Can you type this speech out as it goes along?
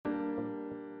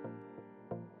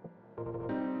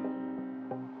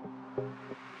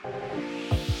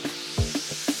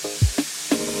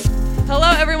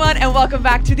everyone, and welcome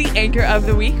back to the Anchor of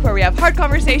the Week, where we have hard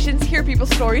conversations, hear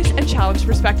people's stories, and challenge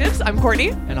perspectives. I'm Courtney.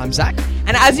 And I'm Zach.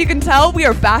 And as you can tell, we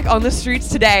are back on the streets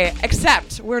today,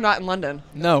 except we're not in London.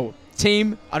 No.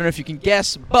 Team, I don't know if you can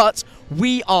guess, but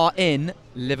we are in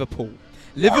Liverpool.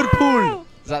 Liverpool!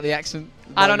 Is that the accent?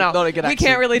 I don't know. Not a good accent. We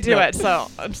can't really do it, so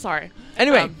I'm sorry.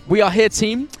 Anyway, we are here,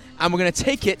 team, and we're going to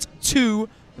take it to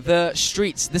the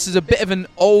streets. This is a bit of an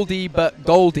oldie but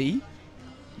goldie.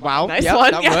 Wow. Nice yep,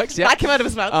 one. That Yeah. works. Yeah. That came out of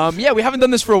his mouth. We haven't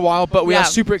done this for a while, but we Yeah. are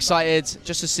super excited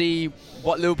just to see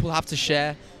what Liverpool have to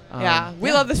share.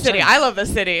 We love the city. I love the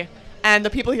city. And the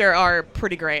people here are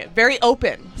pretty great. Very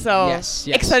open. So Yes.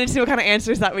 excited to see what kind of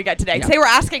answers that we get today. Yeah. Today we're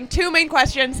asking two main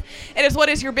questions. It is, what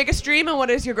is your biggest dream and what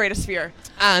is your greatest fear?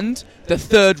 And the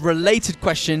third related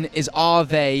question is, are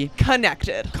they...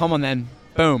 Connected. Come on then.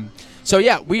 Boom. So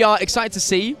yeah, we are excited to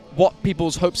see what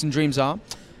people's hopes and dreams are,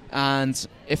 and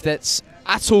if that's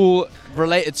at all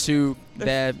related to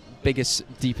their biggest,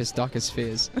 deepest, darkest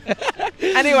fears.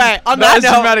 Anyway, on Not that as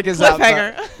note, dramatic as that,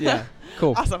 cliffhanger. but yeah,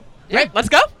 cool. Awesome. Yeah. Right, let's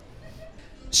go.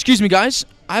 Excuse me, guys.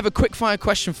 I have a quick fire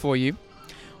question for you.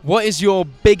 What is your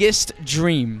biggest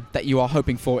dream that you are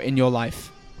hoping for in your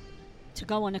life? To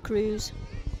go on a cruise.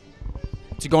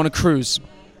 To go on a cruise.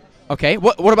 Okay.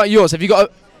 What about yours? Have you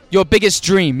got your biggest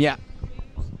dream? Yeah.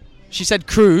 She said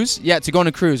cruise. Yeah, to go on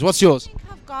a cruise. What's yours?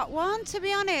 I've got one, to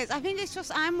be honest. I think it's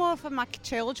just I'm more for my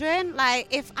children. Like,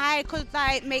 if I could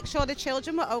make sure the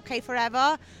children were okay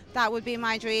forever, that would be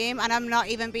my dream. And I'm not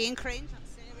even being cringe.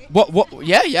 I'm serious. What?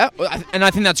 Yeah. And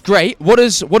I think that's great. What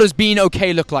does being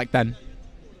okay look like then?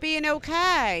 Being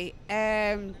okay,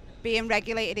 being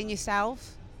regulated in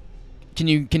yourself. Can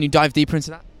you dive deeper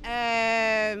into that?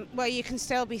 Well, you can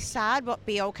still be sad, but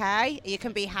be okay. You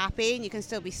can be happy, and you can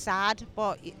still be sad,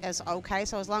 but it's okay.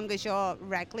 So as long as you're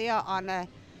regular on a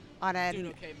Doing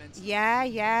okay mentally.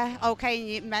 yeah,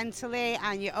 okay mentally,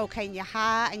 and you're okay in your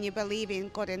heart, and you believe in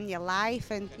good in your life,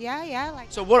 and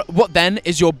like. So what then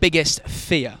is your biggest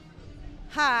fear?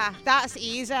 That's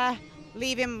easy.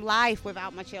 Leaving life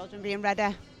without my children being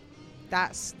ready.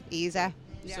 That's easy.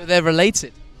 Yeah. So they're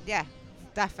related. Yeah,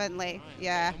 definitely.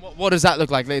 Yeah. And what does that look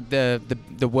like?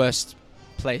 The worst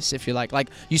place, if you like.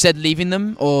 Like you said, leaving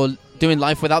them or doing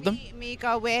life without them. Me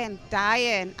going,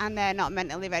 dying, and they're not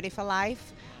mentally ready for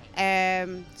life.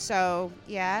 So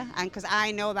yeah, and because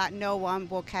I know that no one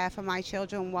will care for my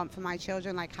children, want for my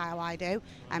children like how I do,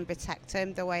 and protect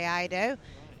them the way I do.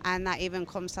 And that even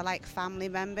comes to like family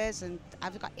members, and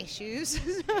I've got issues.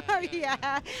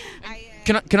 Yeah.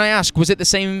 Can I ask, was it the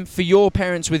same for your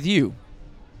parents with you?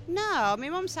 No, my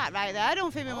mum sat right there. I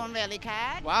don't think my mum really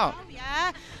cared. Wow. No, yeah.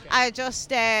 Okay. I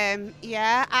just,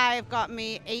 I've got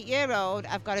me 8-year-old,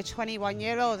 I've got a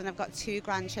 21-year-old, and I've got 2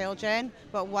 grandchildren.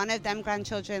 But one of them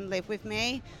grandchildren live with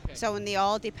me. Okay. So, and they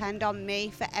all depend on me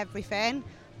for everything.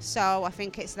 So I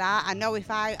think it's that. I know if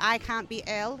I can't be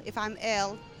ill. If I'm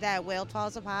ill, their world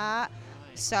falls apart.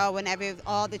 So whenever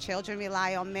all the children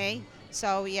rely on me.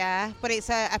 So yeah, but it's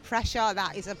a pressure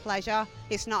that is a pleasure.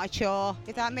 It's not a chore,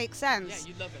 if that makes sense. Yeah,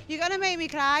 you love it. You're going to make me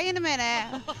cry in a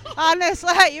minute.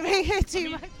 Honestly, you make it too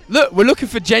much. Look, we're looking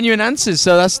for genuine answers,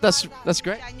 so that's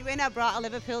great. Genuine. I brought a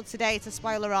Liverpool today to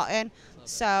spoil a rotten.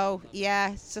 So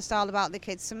yeah, it's just all about the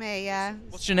kids to me, yeah.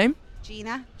 What's your name?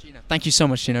 Gina. Thank you so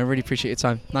much, Gina. I really appreciate your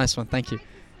time. Nice one. Thank you.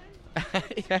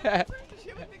 Yeah.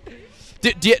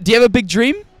 Do you have a big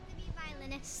dream? To be a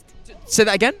violinist. Say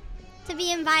that again. To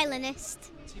be a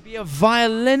violinist. To be a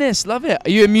violinist. Love it. Are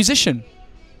you a musician?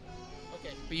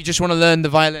 Okay. But you just want to learn the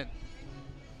violin?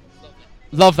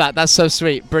 Love that. That's so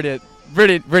sweet. Brilliant.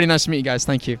 Really, really nice to meet you guys.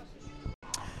 Thank you.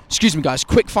 Excuse me, guys.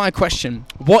 Quick fire question.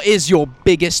 What is your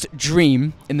biggest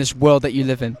dream in this world that you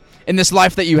live in this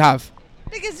life that you have?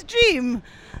 Biggest dream?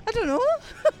 I don't know.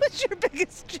 What's your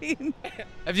biggest dream?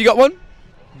 Have you got one?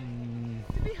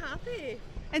 To be happy.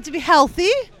 And to be healthy?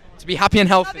 To be happy and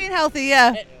healthy. Happy and healthy,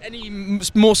 yeah. Any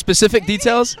more specific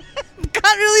details?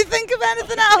 Can't really think of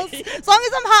anything else. As long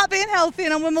as I'm happy and healthy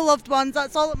and I'm with my loved ones,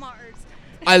 that's all that matters.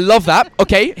 I love that.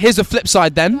 Okay, here's the flip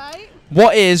side then. Right?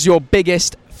 What is your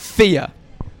biggest fear?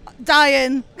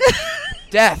 Dying.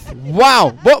 Death.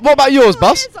 Wow. What about yours,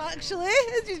 boss? It is, actually.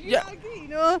 It's just, Yeah. you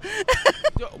know.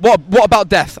 What about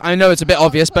death? I know it's a bit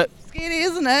obvious, but Scary,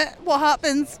 isn't it? What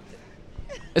happens?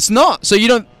 it's not. So you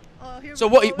don't. Oh, here So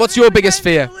we go. what's your biggest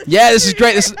fear? Yeah, this is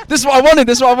great. This is what I wanted.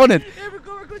 This is what I wanted. Here we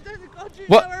go. We're going down the country.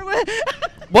 What? Now, aren't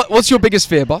we? What's your biggest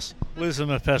fear, boss? Losing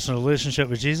my personal relationship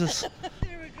with Jesus.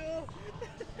 Here we go.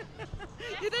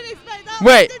 You didn't expect that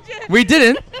Wait, one, did you? we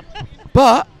didn't.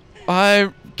 But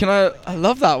I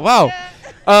love that. Wow.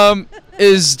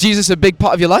 Is Jesus a big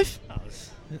part of your life?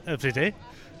 Every day,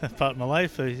 part of my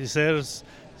life. He's there, he's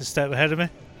a step ahead of me.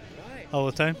 all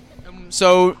the time.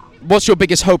 So, what's your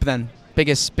biggest hope then?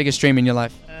 Biggest dream in your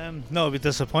life? Not to be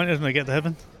disappointed when I get to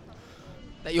heaven.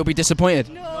 That you'll be disappointed?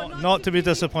 Not to be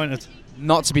disappointed.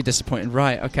 Not to be disappointed,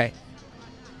 right, okay.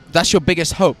 That's your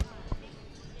biggest hope?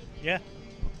 Yeah.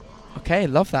 Okay,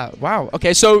 love that. Wow.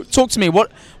 Okay, so talk to me.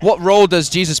 What role does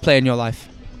Jesus play in your life?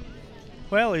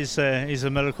 Well, he's a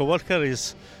miracle worker.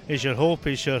 He's your hope.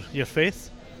 He's your faith.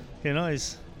 You know,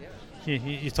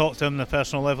 you talk to him on a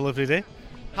personal level every day.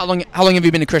 How long have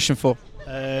you been a Christian for?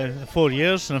 4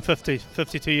 years, and I'm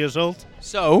 52 years old.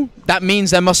 So that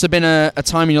means there must have been a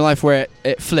time in your life where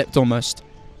it flipped almost.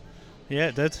 Yeah,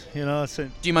 it did. You know, Do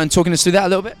you mind talking us through that a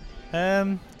little bit?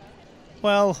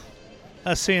 Well,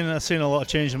 I've seen a lot of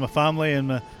change in my family and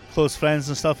my close friends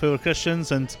and stuff who were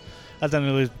Christians, and I didn't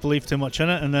really believe too much in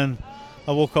it. And then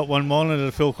I woke up one morning, had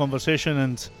a full conversation,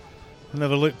 and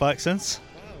never looked back since.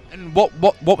 And what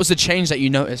was the change that you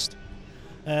noticed?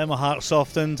 My heart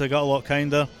softened. I got a lot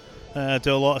kinder. I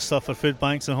do a lot of stuff for food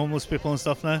banks and homeless people and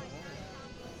stuff now,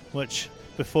 which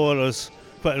before I was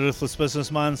quite a ruthless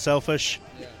businessman, selfish.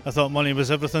 I thought money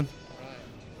was everything,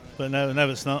 but now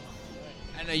it's not.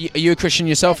 And are you a Christian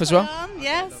yourself as well?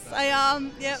 Yes, I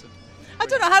am. Yep. I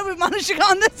don't know how we've managed to get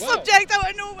on this subject out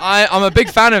of nowhere. I'm a big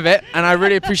fan of it, and I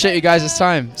really appreciate you guys'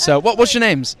 time. So, what's your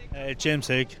names? James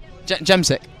Haig.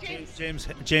 Jemsick.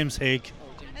 James Haig.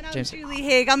 And I'm James. Julie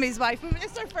Haig. I'm his wife.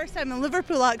 It's our first time in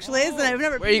Liverpool, actually, isn't it? We've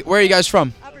never Where are you guys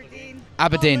from? Aberdeen.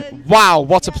 Aberdeen. Scotland. Wow,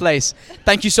 what a place.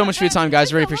 Thank you so much for your time,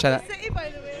 guys. Really appreciate that. City, by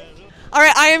the way. All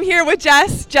right, I am here with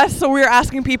Jess. Jess, so we're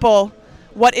asking people,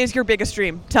 what is your biggest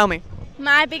dream? Tell me.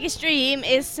 My biggest dream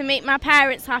is to make my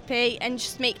parents happy and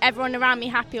just make everyone around me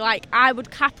happy. Like, I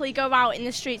would happily go out in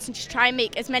the streets and just try and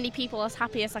make as many people as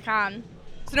happy as I can.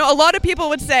 So, a lot of people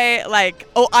would say, like,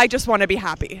 oh, I just want to be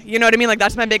happy. You know what I mean? Like,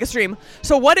 that's my biggest dream.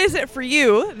 So what is it for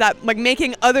you that, like,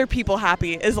 making other people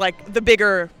happy is, like, the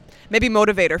bigger, maybe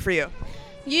motivator for you?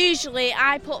 Usually,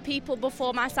 I put people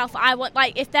before myself. I want,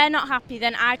 like, if they're not happy,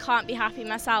 then I can't be happy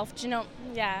myself. Do you know?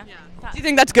 Yeah. Do you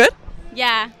think that's good?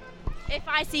 Yeah. If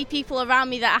I see people around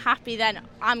me that are happy, then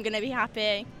I'm going to be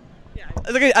happy.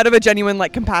 Like, out of a genuine,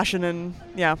 like, compassion and,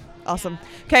 yeah, awesome.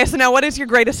 Okay, so now what is your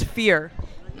greatest fear?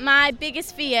 My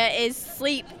biggest fear is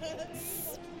sleep.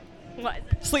 What is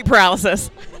it? Sleep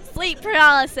paralysis. Sleep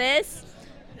paralysis.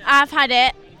 I've had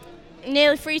it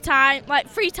nearly 3 times. Like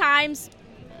 3 times.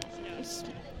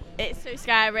 It's so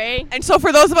scary. And so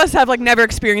for those of us who have, like, never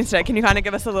experienced it, can you kind of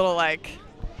give us a little, like,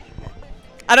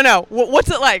 I don't know,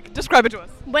 what's it like? Describe it to us.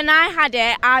 When I had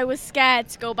it, I was scared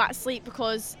to go back to sleep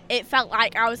because it felt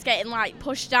like I was getting, like,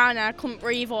 pushed down and I couldn't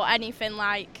breathe or anything.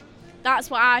 Like,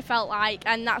 that's what I felt like,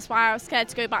 and that's why I was scared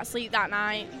to go back to sleep that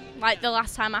night, like the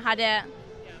last time I had it.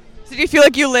 So do you feel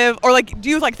like you live, or, like, do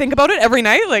you, like, think about it every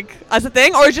night, like, as a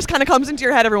thing, or it just kind of comes into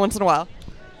your head every once in a while?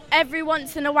 Every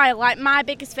once in a while. Like, my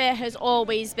biggest fear has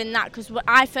always been that, because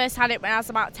I first had it when I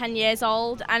was about 10 years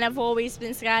old, and I've always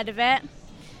been scared of it.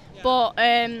 But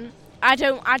I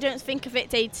don't think of it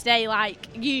day to day. Like,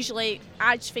 usually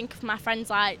I just think of my friends,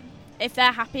 like, if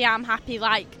they're happy, I'm happy.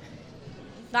 Like,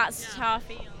 that's how I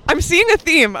feel. I'm seeing a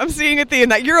theme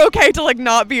that you're okay to, like,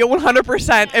 not be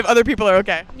 100% if other people are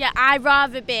okay. Yeah, I'd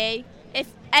rather be, if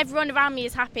everyone around me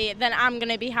is happy, then I'm going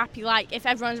to be happy. Like, if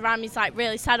everyone around me is, like,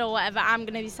 really sad or whatever, I'm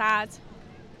going to be sad.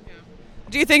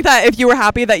 Do you think that if you were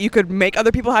happy that you could make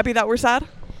other people happy that were sad?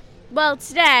 Well,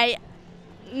 today,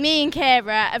 me and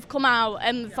Kira have come out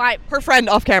and, like... Her friend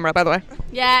off camera, by the way.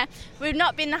 Yeah, we've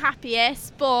not been the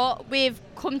happiest, but we've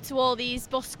come to all these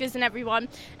buskers and everyone,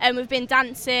 and we've been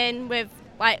dancing with,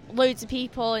 like, loads of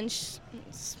people, and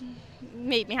it's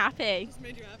made me happy. Just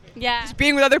made you happy? Yeah. Just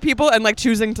being with other people and, like,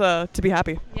 choosing to be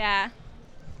happy. Yeah.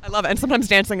 I love it. And sometimes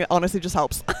dancing honestly just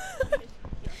helps.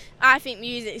 I think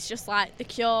music is just, like, the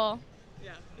cure.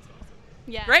 Yeah, it's awesome.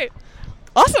 Yeah. Great.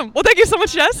 Awesome. Well, thank you so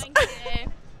much, Jess. Thank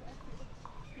you.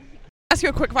 Ask you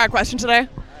a quick fire question today.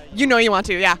 You know you want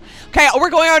to, yeah. Okay, we're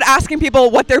going out asking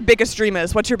people what their biggest dream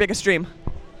is. What's your biggest dream?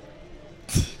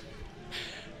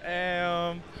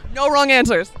 No wrong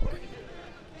answers.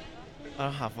 I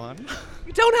don't have one.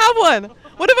 You don't have one.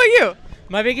 What about you?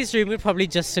 My biggest dream would probably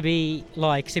just to be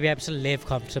able to live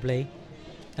comfortably,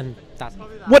 and that's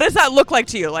What does that look like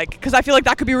to you? Like, because I feel like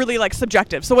that could be really, like,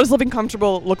 subjective. So what does living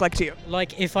comfortable look like to you?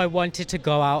 like if I wanted to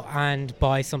go out and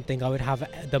buy something, I would have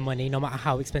the money, no matter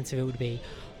how expensive it would be,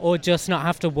 or just not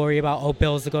have to worry about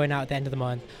bills are going out at the end of the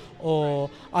month, or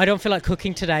I don't feel like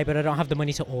cooking today, but I don't have the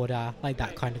money to order, like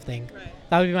that kind of thing.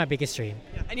 That would be my biggest dream.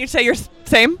 And you'd say you're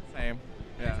same? Same.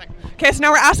 Yeah. Okay, so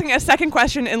now we're asking a second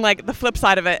question in, like, the flip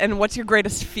side of it. And what's your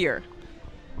greatest fear?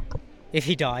 if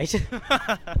he died.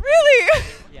 Really?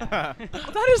 Yeah.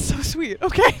 That is so sweet.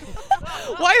 Okay.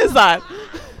 Why is that?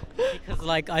 Because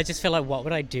like I just feel like what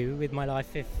would I do with my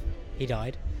life if he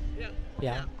died?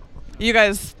 Yeah. You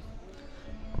guys,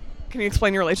 can you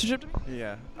explain your relationship to me?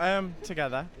 Yeah.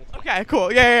 Together. Okay,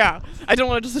 cool. Yeah. I don't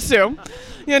want to just assume.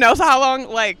 So how long,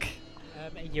 like?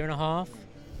 A year and a half.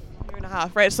 Year and a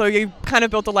half, right? So you kind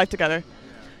of built a life together.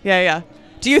 Yeah.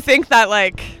 Do you think that,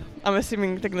 like, I'm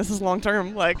thinking this is long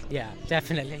term, like? Yeah,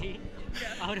 definitely.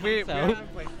 I would hope so.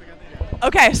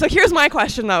 Okay, so here's my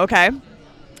question though, okay?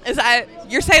 Is that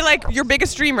you're saying like your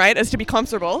biggest dream, right, is to be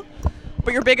comfortable,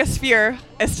 but your biggest fear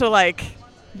is to like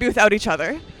be without each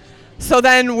other. So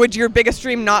then would your biggest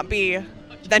dream not be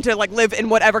then to like live in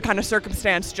whatever kind of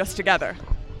circumstance just together?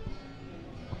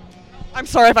 I'm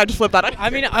sorry if I just flipped that. I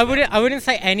mean, I wouldn't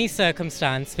say any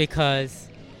circumstance because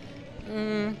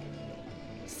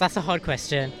that's a hard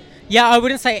question. Yeah, I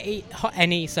wouldn't say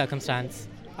any circumstance.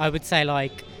 I would say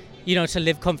like, to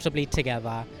live comfortably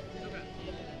together.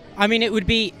 I mean, it would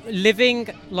be living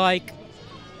like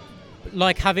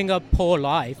having a poor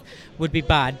life would be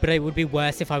bad, but it would be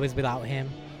worse if I was without him.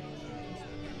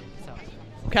 So.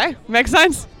 Okay, makes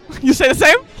sense. You say the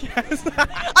same? Yes.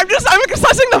 I'm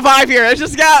assessing the vibe here. It's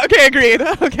just, yeah, okay, agreed.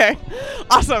 Okay.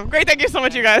 Awesome. Great, thank you so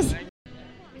much, you guys.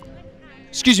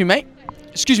 Excuse me, mate.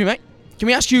 Can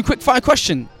we ask you a quick fire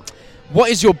question? What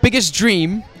is your biggest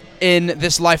dream in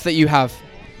this life that you have?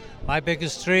 My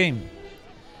biggest dream?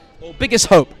 Or biggest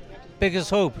hope? Biggest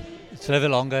hope? To live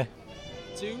longer.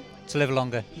 To live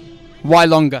longer. Why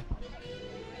longer?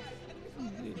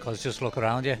 Because just look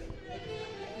around you.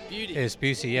 Beauty. It's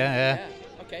beauty, yeah.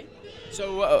 Okay.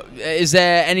 So is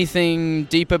there anything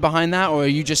deeper behind that, or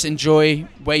you just enjoy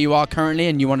where you are currently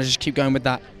and you want to just keep going with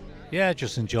that? Yeah,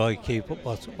 just enjoy, keep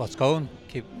what's going,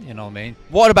 keep, what I mean.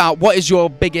 What is your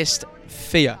biggest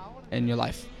fear in your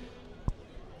life?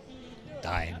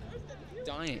 Dying.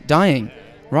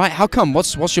 Right, how come?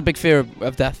 What's your big fear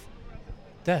of death?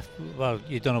 Death? Well,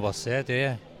 you don't know what's there, do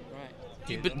you?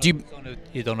 Right.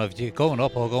 You don't know if you're going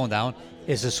up or going down.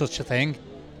 Is there such a thing?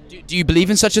 Do you believe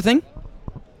in such a thing?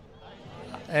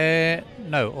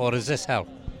 No, or is this hell?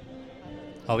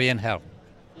 Are we in hell?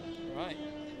 Right.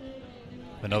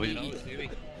 But nobody knows, do we?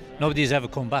 Nobody's ever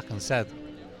come back and said.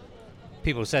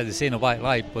 People said they've seen a white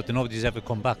light, but nobody's ever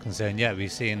come back and saying, yeah,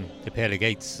 we've seen the pearly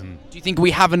gates. And do you think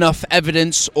we have enough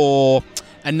evidence or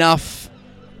enough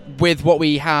with what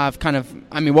we have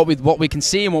what we can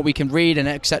see and what we can read and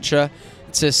etc.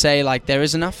 to say like there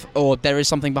is enough or there is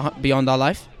something beyond our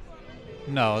life?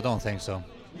 No, I don't think so.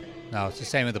 No, it's the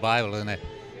same with the Bible, isn't it?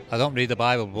 I don't read the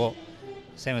Bible, but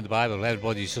same with the Bible.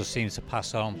 Everybody just seems to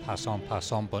pass on,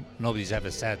 but nobody's ever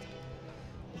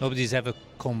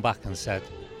come back and said,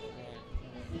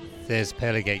 there's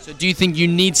pearly gates. So do you think you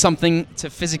need something to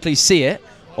physically see it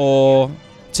or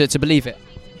to believe it?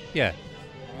 Yeah.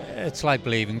 It's like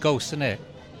believing ghosts, isn't it?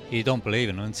 You don't believe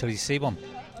in them until you see one.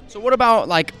 So what about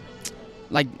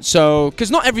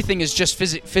because not everything is just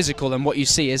physical and what you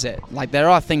see, is it? Like there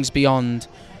are things beyond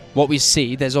what we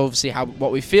see. There's obviously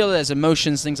what we feel, there's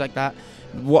emotions, things like that.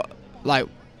 What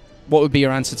would be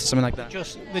your answer to something like that?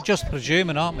 They're just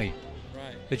presuming, aren't we?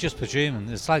 Right. They're just presuming.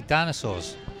 It's like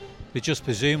dinosaurs. We just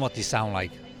presume what they sound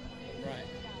like. Right.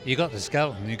 You got the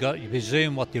skeleton, you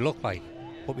presume what they look like,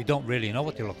 but we don't really know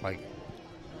what they look like.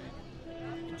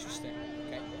 Interesting.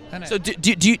 Okay. So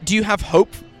do you have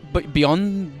hope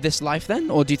beyond this life then,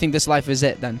 or do you think this life is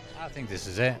it then? I think this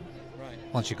is it. Right.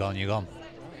 Once you're gone, you're gone.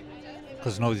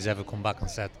 Because nobody's ever come back and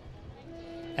said.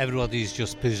 Everybody's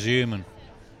just presuming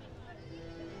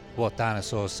what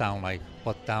dinosaurs sound like,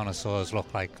 what dinosaurs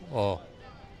look like, or.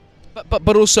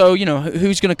 But also,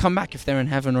 who's going to come back if they're in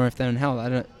heaven or if they're in hell?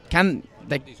 Nobody's come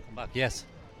back. Yes.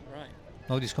 Right.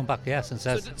 Nobody's come back. Yes, and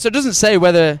says. So it doesn't say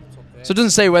whether. So it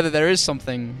doesn't say whether there is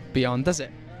something beyond, does it?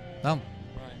 No.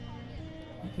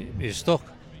 Right. You're stuck.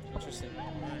 Interesting.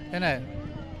 Isn't it?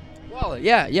 Well,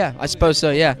 yeah. I suppose so.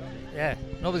 Yeah. Yeah.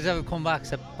 Nobody's ever come back and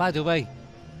said, by the way,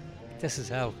 this is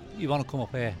hell. You want to come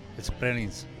up here? It's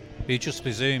brilliant. You just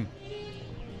presume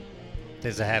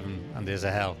there's a heaven and there's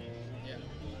a hell.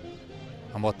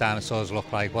 And what dinosaurs look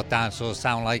like, what dinosaurs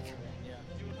sound like.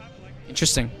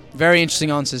 Interesting. Very interesting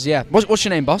answers, yeah. What's your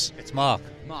name, boss? It's Mark.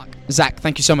 Zach,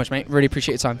 thank you so much, mate. Really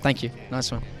appreciate your time. Thank you.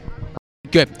 Nice one.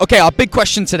 Good. Okay, our big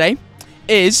question today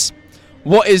is,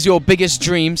 what is your biggest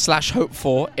dream / hope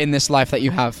for in this life that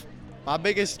you have? My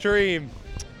biggest dream,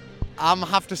 I'm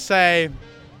have to say,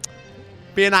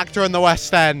 be an actor in the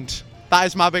West End. That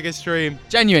is my biggest dream.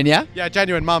 Genuine, yeah? Yeah,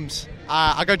 genuine, mums.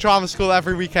 I go drama school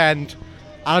every weekend.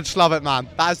 I just love it, man.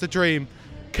 That is the dream.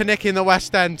 Kinnicky in the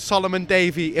West End, Solomon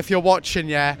Davey, if you're watching,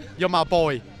 yeah, you're my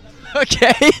boy.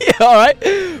 Okay, all right.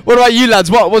 What about you,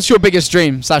 lads? What's your biggest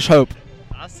dream / hope?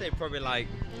 I'd say probably like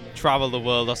travel the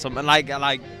world or something.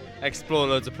 Like explore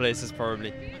loads of places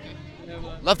probably.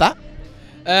 Love that.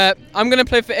 I'm gonna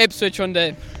play for Ipswich one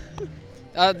day.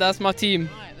 That's my team.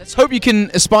 Let's hope you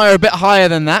can aspire a bit higher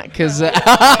than that, because wait,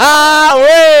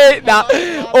 nah.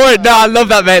 I love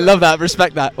that, mate. Love that.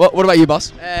 Respect that. What about you,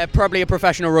 boss? Probably a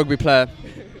professional rugby player.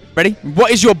 Ready?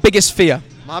 What is your biggest fear?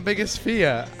 My biggest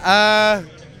fear?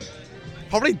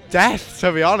 Probably death,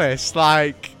 to be honest.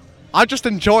 Like, I'm just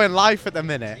enjoying life at the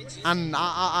minute, and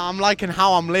I'm liking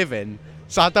how I'm living,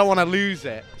 so I don't want to lose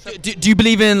it. Do you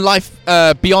believe in life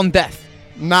beyond death?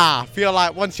 Nah, I feel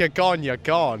like once you're gone, you're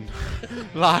gone.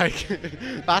 Like,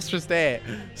 that's just it.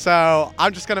 So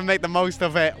I'm just going to make the most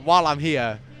of it while I'm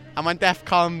here. And when death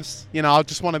comes, you know, I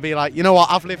just want to be like, you know what,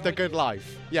 I've lived a good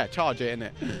life. Yeah, charge it,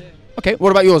 innit? Okay,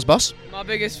 what about yours, boss? My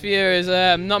biggest fear is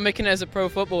not making it as a pro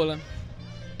footballer.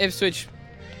 Ipswich,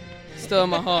 still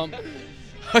in my home.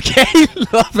 Okay,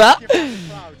 love that.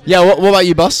 Yeah, what about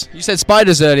you, boss? You said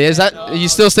spiders earlier. Are you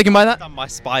still sticking by that? My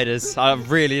spiders. I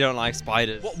really don't like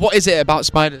spiders. What is it about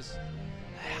spiders?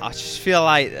 I just feel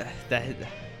like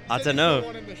I don't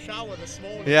know.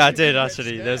 Yeah, I did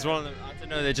actually. There's one. I don't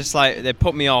know. They're just like they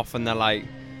put me off, and they're like,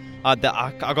 I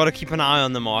got to keep an eye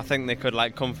on them, or I think they could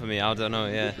like come for me. I don't know.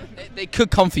 Yeah. They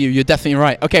could come for you. You're definitely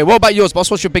right. Okay, what about yours,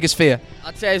 boss? What's your biggest fear?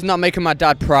 I'd say it's not making my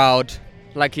dad proud.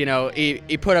 Like, you know, he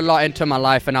put a lot into my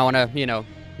life, and I want to, you know,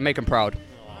 make him proud.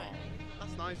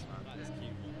 That's nice, man. That's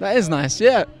cute. That is nice.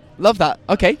 Yeah. Love that.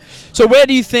 Okay. So where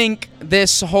do you think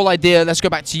this whole idea, let's go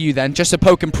back to you then, just to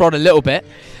poke and prod a little bit.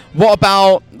 What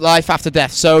about life after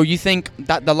death? So you think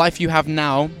that the life you have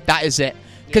now, that is it?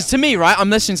 Because to me, right, I'm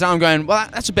listening to that, I'm going, well,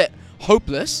 that's a bit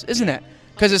hopeless, isn't it?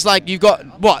 Because it's like you've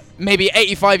got, what, maybe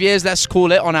 85 years, let's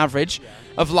call it, on average,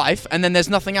 of life, and then there's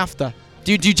nothing after.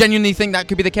 Do you genuinely think that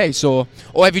could be the case, or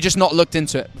have you just not looked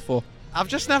into it before? I've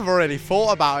just never really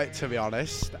thought about it, to be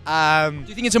honest. Do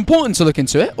you think it's important to look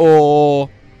into it, or...?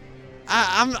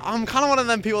 I'm kind of one of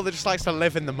them people that just likes to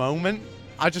live in the moment.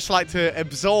 I just like to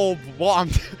absorb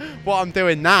what I'm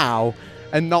doing now,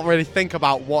 and not really think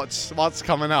about what's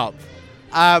coming up.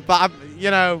 But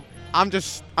I'm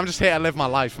just here to live my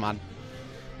life, man.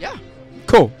 Yeah.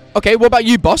 Cool. Okay. What about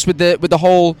you, boss? With the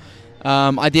whole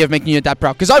idea of making your dad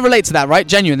proud, because I relate to that, right?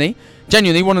 Genuinely,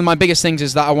 one of my biggest things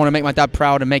is that I want to make my dad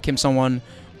proud and make him someone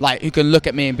like who can look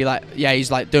at me and be like, yeah, he's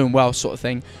like doing well, sort of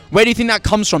thing. Where do you think that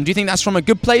comes from? Do you think that's from a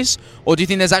good place, or do you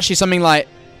think there's actually something like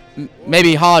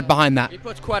maybe hard behind that? He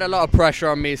puts quite a lot of pressure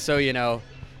on me, so you know,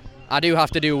 I do have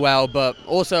to do well, but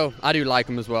also I do like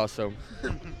him as well. So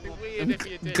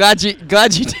glad you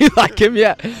do like him.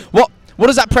 Yeah. What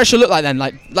does that pressure look like then?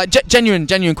 Like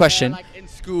genuine question. Yeah, like in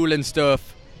school and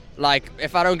stuff. Like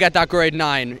if I don't get that grade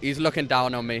 9, he's looking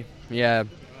down on me. Yeah.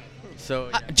 So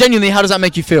yeah. Genuinely, how does that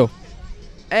make you feel?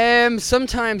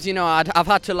 Sometimes, you know, I've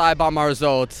had to lie about my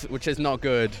results, which is not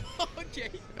good.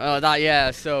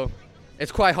 Okay. So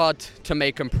it's quite hard to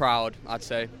make him proud, I'd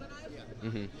say.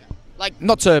 Mm-hmm. Like,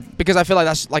 not to, because I feel like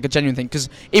that's like a genuine thing, because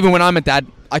even when I'm a dad,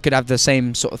 I could have the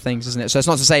same sort of things, isn't it? So it's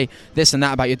not to say this and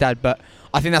that about your dad, but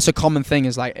I think that's a common thing,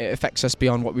 is like it affects us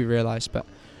beyond what we realise. But,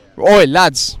 oi,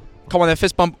 lads, come on then,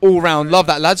 fist bump all round. Love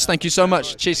that, lads. Thank you so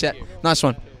much. Cheers, yeah. Nice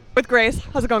one. With Grace.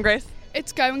 How's it going, Grace?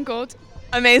 It's going good.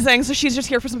 Amazing. So she's just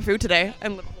here for some food today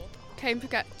in Liverpool. Came to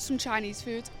get some Chinese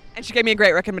food. And she gave me a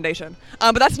great recommendation.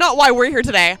 But that's not why we're here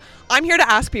today. I'm here to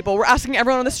ask people, we're asking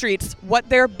everyone on the streets what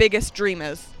their biggest dream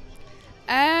is.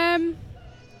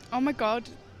 Oh my god.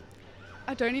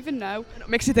 I don't even know. It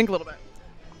makes you think a little bit.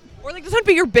 Or like, doesn't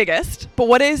be your biggest, but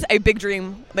what is a big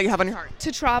dream that you have on your heart?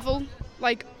 To travel,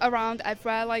 like around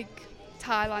everywhere, like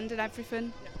Thailand and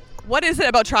everything. What is it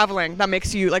about traveling that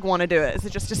makes you like want to do it? Is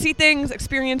it just to see things,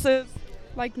 experiences?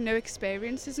 Like new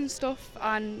experiences and stuff,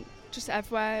 and just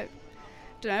everywhere.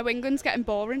 Don't know, England's getting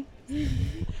boring.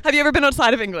 Have you ever been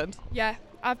outside of England? Yeah,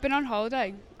 I've been on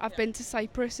holiday. I've been to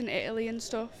Cyprus and Italy and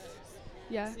stuff.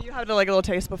 Yeah. So you had like a little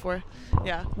taste before.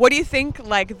 Yeah. What do you think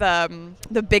like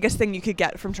the biggest thing you could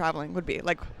get from traveling would be?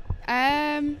 Like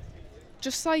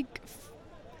just like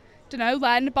don't know,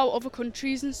 learning about other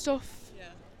countries and stuff. Yeah.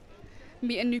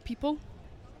 Meeting new people,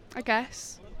 I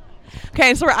guess. Okay,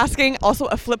 and so we're asking also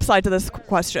a flip side to this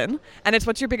question, and it's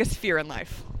what's your biggest fear in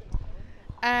life?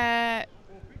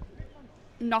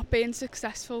 Not being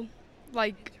successful.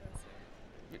 Like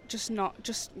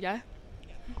yeah.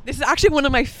 This is actually one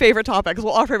of my favorite topics,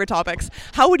 well, our favorite topics.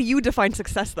 How would you define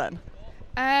success then?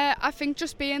 I think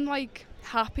just being like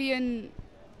happy and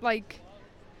like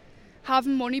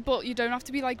having money, but you don't have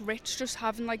to be like rich, just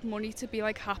having like money to be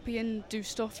like happy and do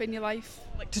stuff in your life.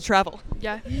 Like to travel?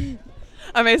 Yeah.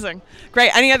 Amazing.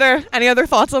 Great. Any other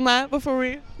thoughts on that before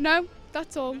we? No,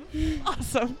 that's all.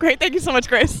 Awesome. Great. Thank you so much,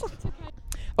 Grace.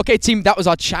 Okay, team, that was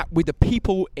our chat with the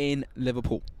people in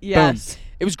Liverpool. Yes. Boom.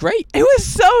 It was great. It was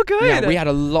so good. Yeah, we had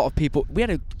a lot of people.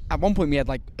 At one point we had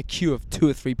like a queue of 2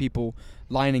 or 3 people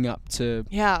lining up to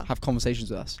have conversations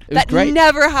with us. It was great. That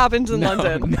never happens in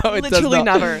London. No, it does Literally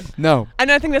not. never. No.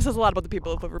 And I think this says a lot about the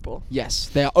people of Liverpool. Yes,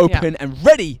 they are open and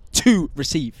ready to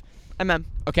receive. Amen.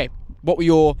 Okay, what were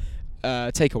your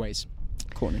takeaways,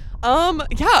 Courtney?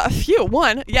 Yeah, a few.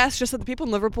 One, yes, just that the people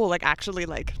in Liverpool like actually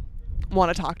like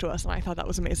want to talk to us, and I thought that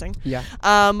was amazing. Yeah.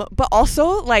 But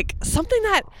also like something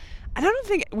that I don't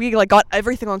think we like got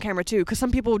everything on camera too, because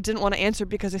some people didn't want to answer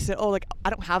because they said, "Oh, like I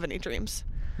don't have any dreams."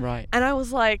 Right. And I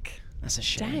was like, "That's a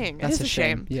shame." Dang, That's it is a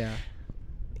shame. Yeah.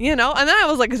 You know, and then I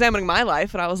was like examining my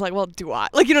life, and I was like, well, do I?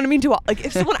 Like, you know what I mean? Do I? Like,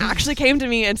 if someone actually came to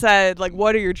me and said, like,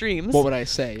 what are your dreams? What would I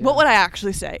say? What would I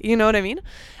actually say? You know what I mean?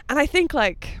 And I think,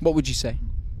 like... What would you say?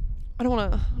 I don't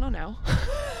want to... I don't know.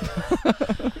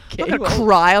 Okay, I'm going to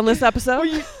cry on this episode.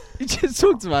 You just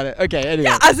talked about it. Okay, anyway.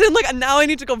 Yeah, as in, like, now I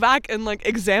need to go back and, like,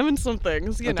 examine some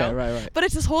things, you know? Okay, right. But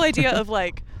it's this whole idea of,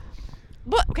 like...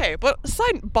 But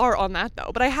sidebar on that, though.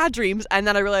 But I had dreams, and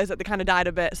then I realized that they kind of died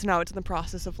a bit, so now it's in the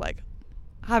process of, like...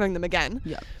 having them again.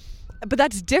 Yeah. But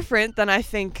that's different than I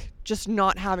think just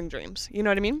not having dreams. You know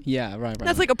what I mean? Yeah, right.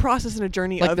 That's like a process and a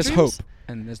journey like of there's dreams. hope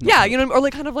and there's no yeah, hope. you know, or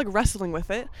like kind of like wrestling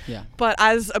with it. Yeah. But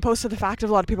as opposed to the fact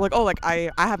of a lot of people like, oh, like I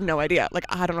have no idea. Like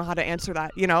I don't know how to answer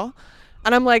that, you know?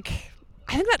 And I'm like,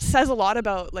 I think that says a lot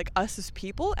about like us as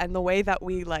people and the way that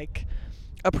we like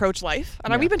approach life.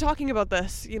 And we've been talking about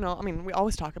this, you know, I mean, we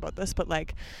always talk about this, but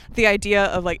like the idea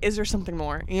of like, is there something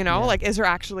more, you know? Like, is there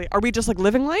actually, are we just like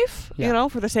living life, you know,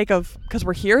 for the sake of, because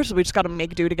we're here, so we just got to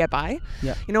make do to get by,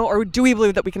 you know, or do we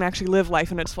believe that we can actually live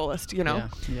life in its fullest, you know?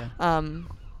 Yeah.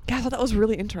 Yeah, I thought that was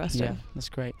really interesting. Yeah, that's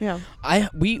great. Yeah.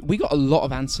 We got a lot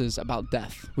of answers about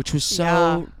death, which was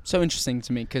so interesting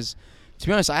to me because, to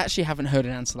be honest, I actually haven't heard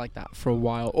an answer like that for a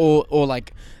while, or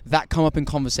like that come up in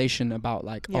conversation about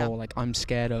like, oh, like I'm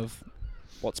scared of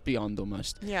what's beyond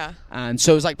almost. Yeah. And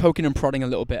so it was like poking and prodding a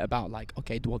little bit about like,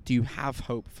 okay, well, do you have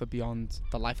hope for beyond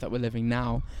the life that we're living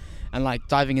now? And like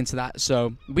diving into that.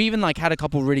 So we even like had a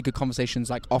couple really good conversations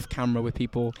like off camera with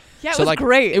people. Yeah, it so, was like,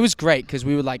 great. It was great because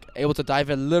we were like able to dive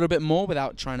a little bit more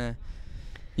without trying to.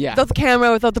 Yeah. Without the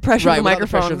camera, without the pressure of the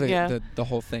microphone. The pressure of the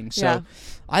whole thing. So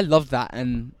I love that,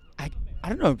 and I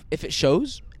don't know if it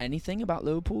shows anything about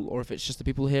Liverpool or if it's just the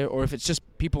people here or if it's just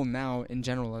people now in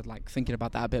general are like thinking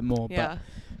about that a bit more. Yeah.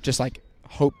 But just like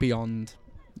hope beyond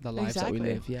the lives that we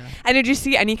live. Yeah. And did you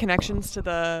see any connections to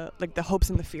the like the hopes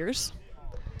and the fears?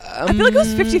 I feel like it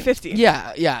was 50-50.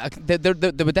 Yeah.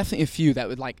 There were definitely a few that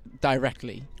were like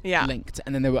directly linked,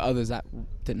 and then there were others that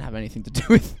didn't have anything to do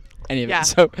with any of it.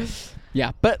 So,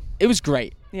 yeah, but it was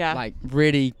great. Yeah. Like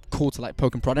really cool to like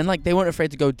poke and prod, and like they weren't afraid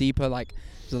to go deeper. Like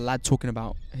there's a lad talking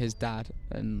about his dad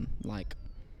and like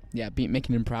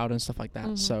making him proud and stuff like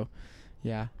that. So,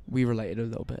 yeah, we related a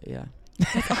little bit. Yeah.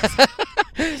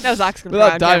 That was actually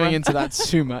without diving into that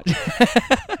too much.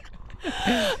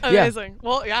 Amazing.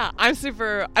 Well, yeah, I'm sad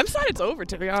it's over,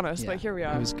 to be honest, but here we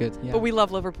are. It was good. Yeah. But we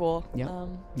love Liverpool. Yeah.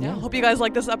 Hope you guys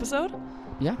like this episode.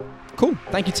 Yeah. Cool.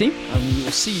 Thank you, team. And we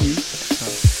will see you.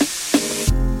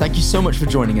 Thank you so much for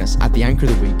joining us at the Anchor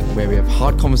of the Week, where we have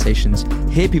hard conversations,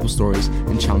 hear people's stories,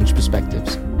 and challenge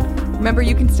perspectives. Remember,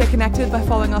 you can stay connected by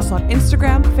following us on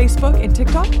Instagram, Facebook, and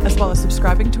TikTok, as well as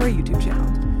subscribing to our YouTube channel.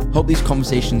 Hope these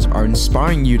conversations are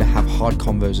inspiring you to have hard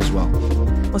convos as well.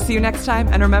 We'll see you next time,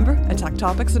 and remember, attack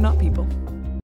topics and not people.